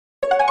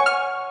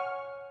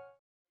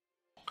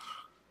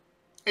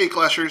Hey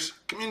Clashers,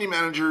 Community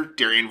Manager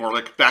Darian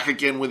Vorlick back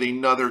again with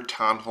another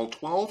Town Hall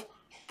 12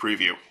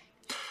 preview.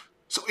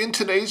 So in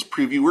today's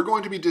preview, we're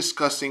going to be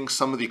discussing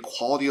some of the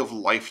quality of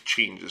life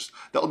changes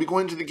that will be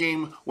going to the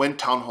game when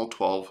Town Hall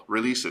 12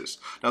 releases.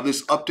 Now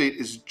this update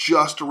is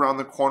just around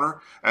the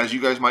corner. As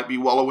you guys might be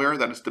well aware,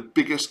 that is the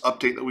biggest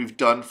update that we've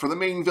done for the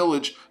main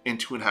village in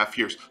 2.5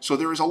 years. So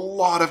there is a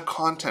lot of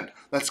content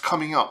that's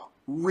coming out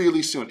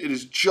really soon. It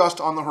is just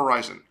on the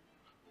horizon.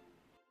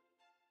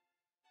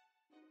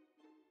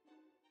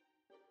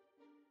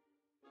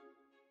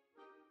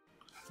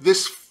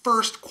 This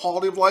first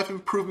quality of life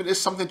improvement is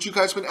something that you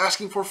guys have been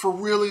asking for a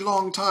really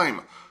long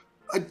time.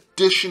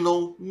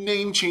 Additional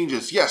name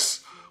changes.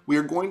 Yes, we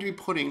are going to be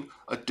putting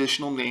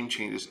additional name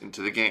changes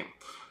into the game.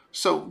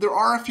 So there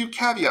are a few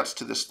caveats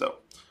to this though.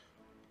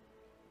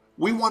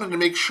 We wanted to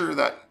make sure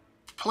that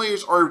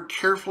players are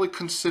carefully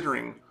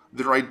considering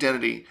their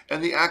identity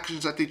and the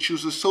actions that they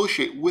choose to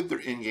associate with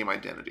their in-game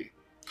identity.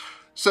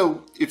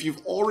 So if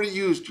you've already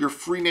used your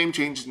free name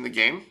changes in the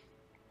game,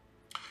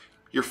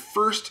 your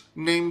first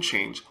name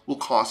change will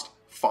cost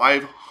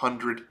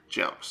 500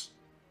 gems.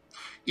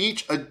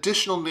 Each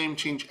additional name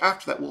change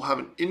after that will have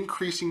an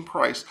increasing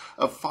price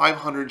of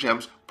 500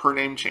 gems per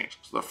name change.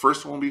 So the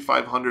first one will be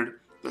 500,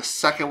 the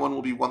second one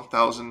will be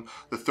 1,000,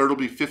 the third will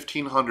be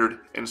 1,500,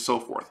 and so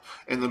forth.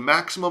 And the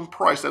maximum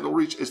price that will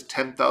reach is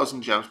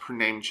 10,000 gems per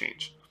name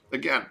change.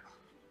 Again,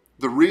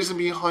 the reason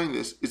behind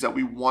this is that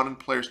we wanted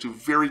players to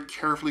very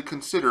carefully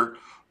consider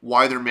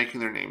why they're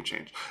making their name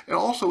change. And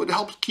also it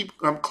helps keep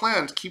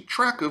clans keep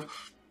track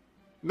of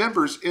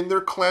members in their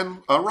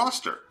clan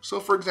roster. So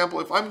for example,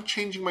 if I'm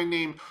changing my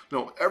name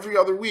every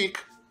other week,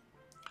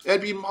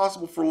 it'd be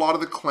impossible for a lot of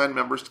the clan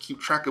members to keep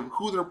track of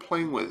who they're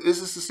playing with.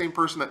 Is this the same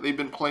person that they've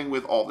been playing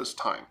with all this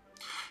time?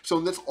 So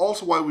that's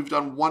also why we've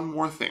done one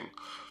more thing.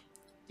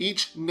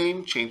 Each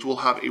name change will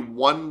have a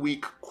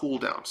 1-week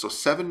cooldown, so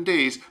 7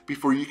 days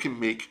before you can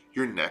make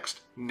your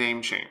next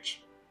name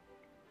change.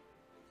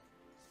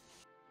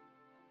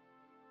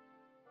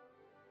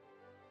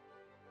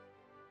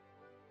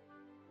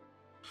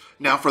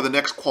 Now for the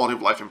next quality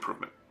of life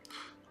improvement.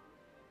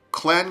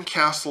 Clan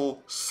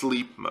Castle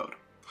Sleep Mode.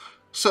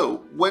 So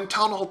when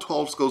Town Hall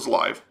 12 goes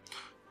live,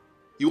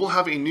 you will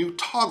have a new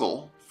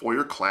toggle for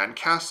your Clan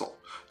Castle.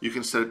 You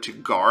can set it to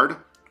guard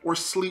or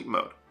sleep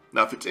mode.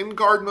 Now if it's in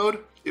guard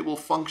mode, it will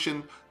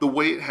function the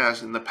way it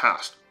has in the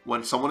past.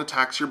 When someone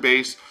attacks your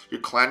base,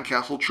 your Clan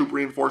Castle troop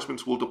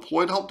reinforcements will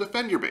deploy to help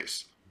defend your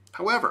base.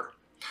 However,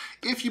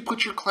 if you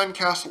put your Clan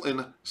Castle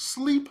in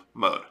sleep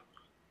mode,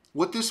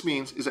 what this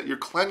means is that your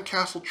Clan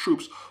Castle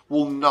troops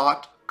will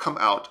not come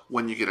out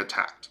when you get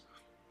attacked.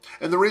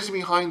 And the reason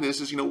behind this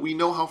is, we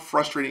know how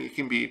frustrating it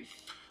can be.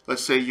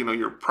 Let's say,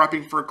 you're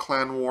prepping for a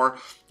clan war,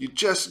 you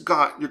just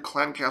got your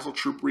Clan Castle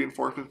troop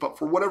reinforcements, but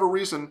for whatever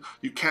reason,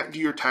 you can't do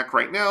your attack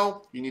right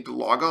now, you need to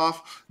log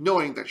off,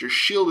 knowing that your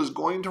shield is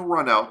going to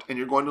run out and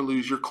you're going to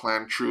lose your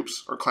clan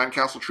troops or Clan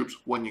Castle troops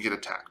when you get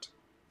attacked.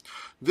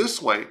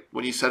 This way,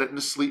 when you set it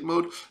into sleep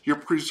mode, you're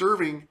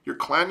preserving your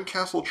Clan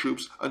Castle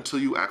troops until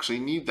you actually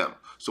need them.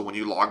 So when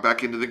you log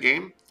back into the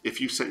game, if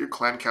you set your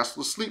Clan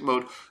Castle to sleep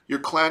mode, your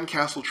Clan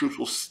Castle troops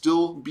will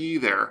still be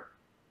there,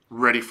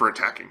 ready for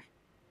attacking.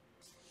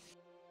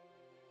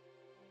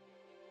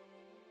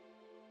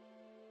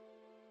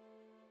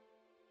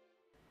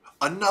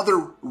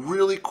 Another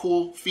really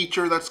cool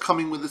feature that's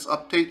coming with this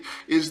update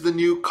is the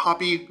new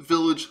copy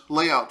village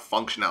layout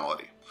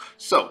functionality.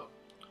 So,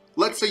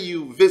 let's say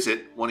you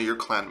visit one of your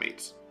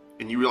clanmates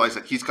and you realize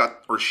that he's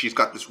got or she's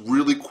got this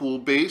really cool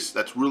base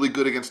that's really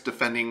good against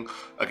defending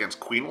against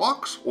queen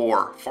walks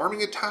or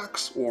farming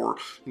attacks, or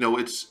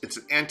it's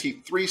an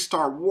anti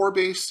 3-star war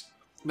base.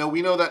 Now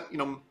we know that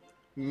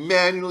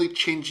manually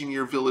changing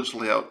your village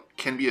layout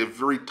can be a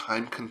very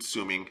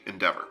time-consuming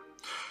endeavor.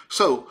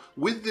 So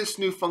with this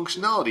new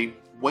functionality,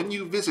 when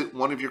you visit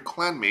one of your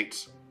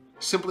clanmates,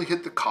 simply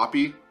hit the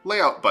copy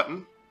layout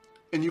button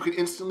and you can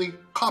instantly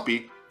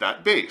copy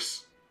that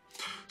base.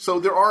 So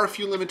there are a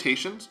few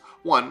limitations.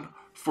 One,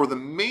 for the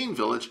main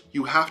village,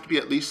 you have to be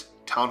at least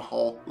Town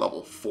Hall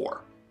level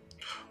 4.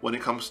 When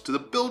it comes to the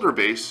builder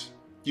base,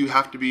 you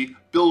have to be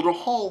Builder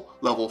Hall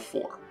level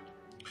 4.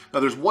 Now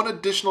there's one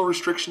additional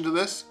restriction to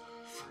this.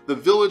 The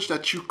village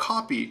that you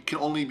copy can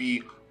only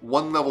be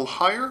 1 level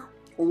higher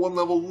or 1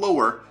 level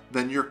lower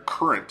than your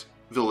current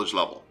village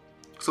level.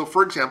 So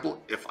for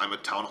example, if I'm a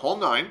Town Hall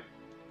 9,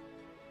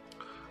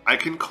 I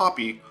can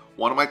copy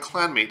one of my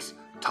clanmates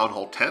Town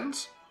Hall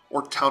 10s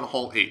or Town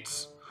Hall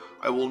 8s.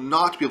 I will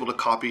not be able to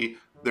copy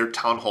their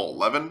Town Hall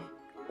 11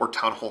 or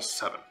Town Hall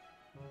 7.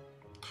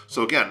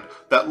 So again,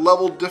 that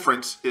level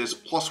difference is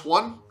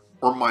 +1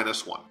 or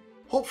 -1.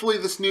 Hopefully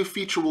this new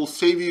feature will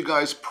save you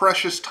guys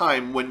precious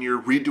time when you're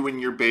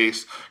redoing your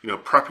base,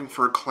 prepping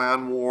for a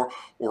clan war,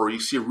 or you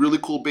see a really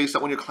cool base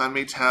that one of your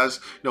clanmates has.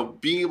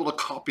 Being able to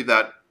copy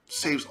that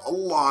saves a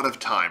lot of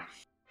time.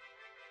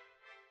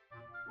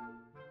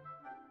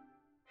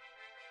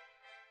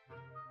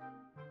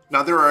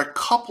 Now there are a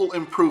couple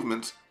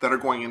improvements that are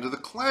going into the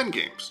clan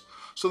games.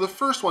 So the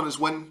first one is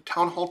when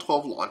Town Hall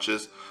 12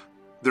 launches,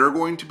 there are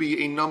going to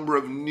be a number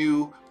of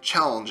new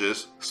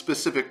challenges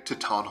specific to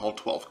Town Hall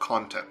 12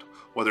 content,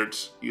 whether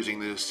it's using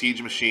the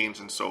siege machines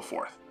and so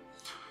forth.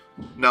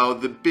 Now,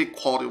 the big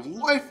quality of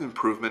life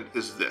improvement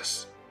is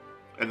this,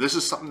 and this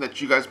is something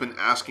that you guys have been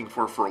asking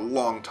for a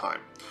long time.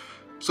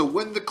 So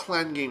when the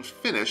clan games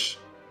finish,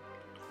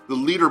 the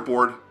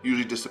leaderboard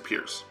usually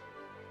disappears.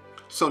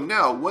 So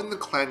now, when the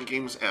clan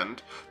games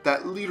end,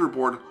 that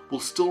leaderboard will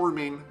still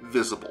remain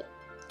visible.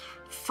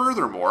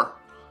 Furthermore,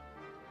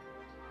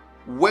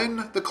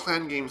 when the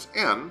clan games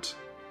end,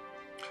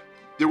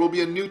 there will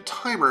be a new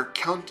timer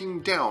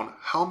counting down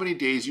how many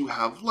days you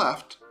have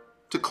left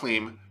to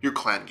claim your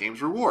clan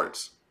games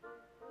rewards.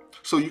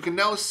 So you can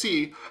now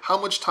see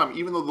how much time,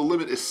 even though the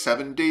limit is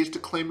 7 days to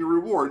claim your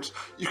rewards,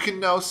 you can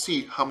now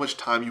see how much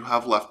time you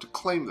have left to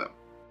claim them.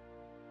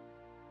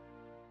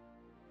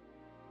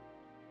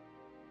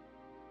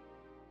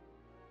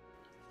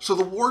 So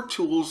the war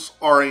tools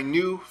are a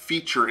new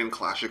feature in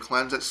Clash of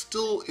Clans that's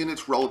still in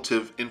its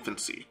relative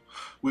infancy.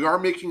 We are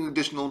making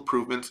additional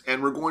improvements,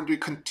 and we're going to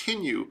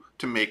continue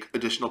to make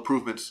additional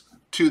improvements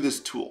to this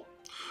tool.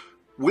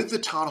 With the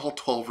Town Hall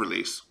 12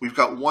 release, we've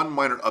got one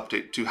minor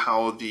update to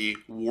how the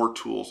war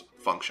tools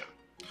function.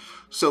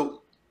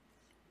 So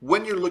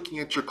when you're looking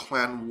at your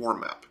clan war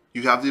map,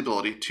 you have the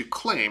ability to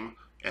claim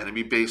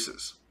enemy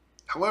bases.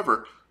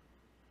 However,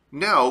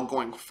 now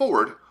going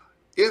forward,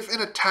 if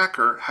an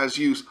attacker has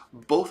used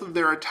both of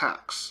their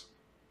attacks,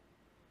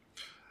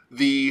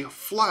 the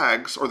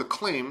flags or the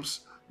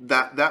claims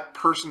that that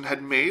person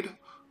had made,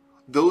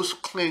 those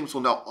claims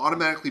will now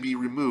automatically be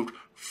removed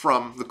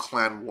from the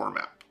clan war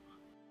map.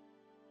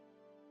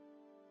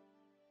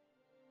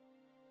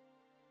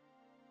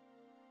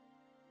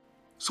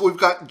 So we've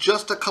got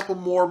just a couple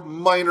more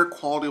minor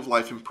quality of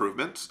life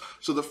improvements.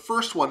 So the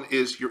first one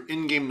is your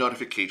in-game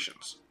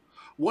notifications.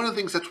 One of the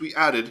things that we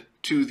added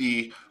to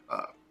the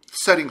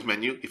settings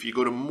menu, if you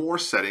go to more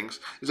settings,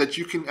 is that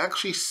you can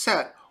actually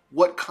set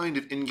what kind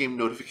of in-game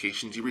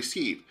notifications you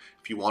receive.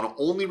 If you want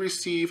to only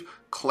receive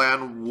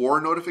clan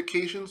war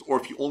notifications, or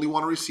if you only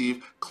want to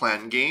receive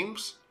clan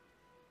games,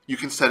 you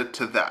can set it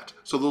to that.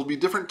 So there'll be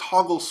different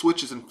toggle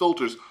switches and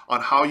filters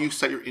on how you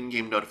set your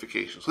in-game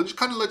notifications. So it just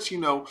kind of lets you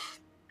know,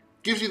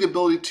 gives you the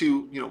ability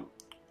to,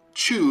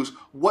 choose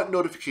what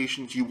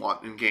notifications you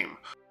want in-game.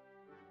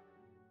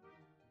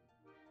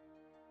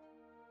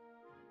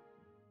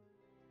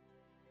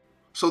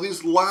 So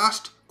these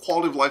last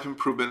quality of life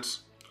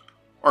improvements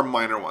are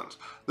minor ones.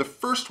 The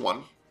first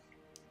one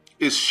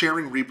is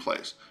sharing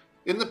replays.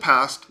 In the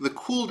past, the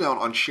cooldown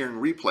on sharing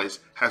replays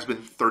has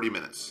been 30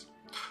 minutes.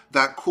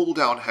 That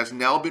cooldown has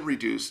now been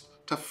reduced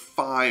to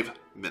 5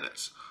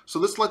 minutes. So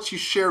this lets you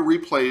share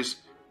replays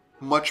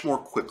much more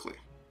quickly.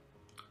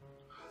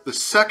 The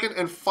second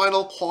and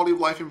final quality of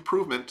life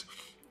improvement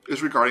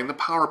is regarding the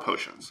power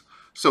potions.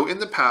 So in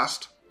the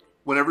past,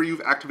 whenever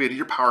you've activated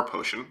your power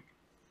potion,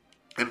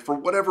 and for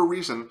whatever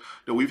reason,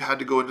 we've had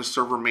to go into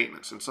server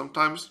maintenance, and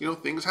sometimes,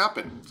 things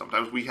happen.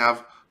 Sometimes we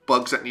have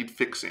bugs that need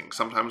fixing.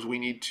 Sometimes we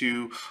need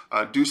to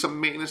do some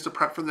maintenance to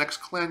prep for the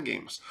next clan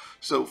games.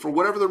 So for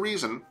whatever the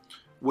reason,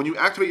 when you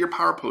activate your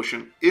power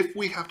potion, if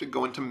we have to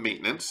go into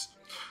maintenance,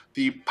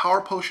 the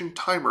power potion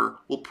timer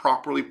will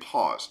properly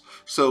pause.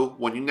 So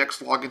when you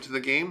next log into the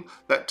game,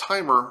 that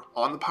timer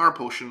on the power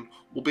potion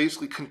will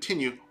basically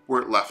continue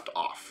where it left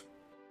off.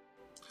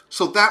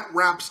 So that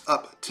wraps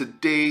up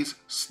today's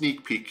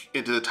sneak peek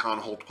into the Town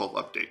Hall 12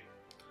 update.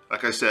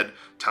 Like I said,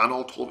 Town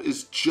Hall 12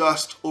 is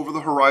just over the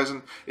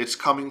horizon. It's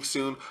coming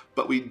soon,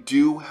 but we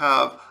do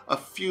have a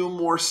few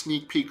more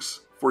sneak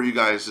peeks for you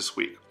guys this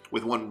week,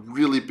 with one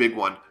really big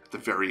one at the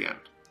very end.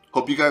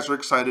 Hope you guys are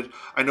excited.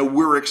 I know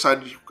we're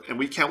excited, and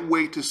we can't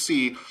wait to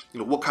see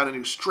what kind of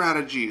new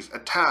strategies,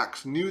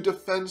 attacks, new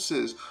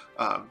defenses,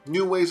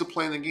 new ways of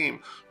playing the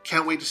game.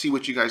 Can't wait to see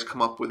what you guys come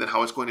up with and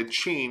how it's going to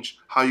change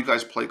how you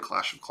guys play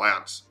Clash of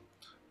Clans.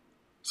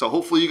 So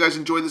hopefully you guys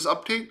enjoyed this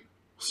update.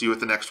 See you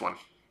at the next one.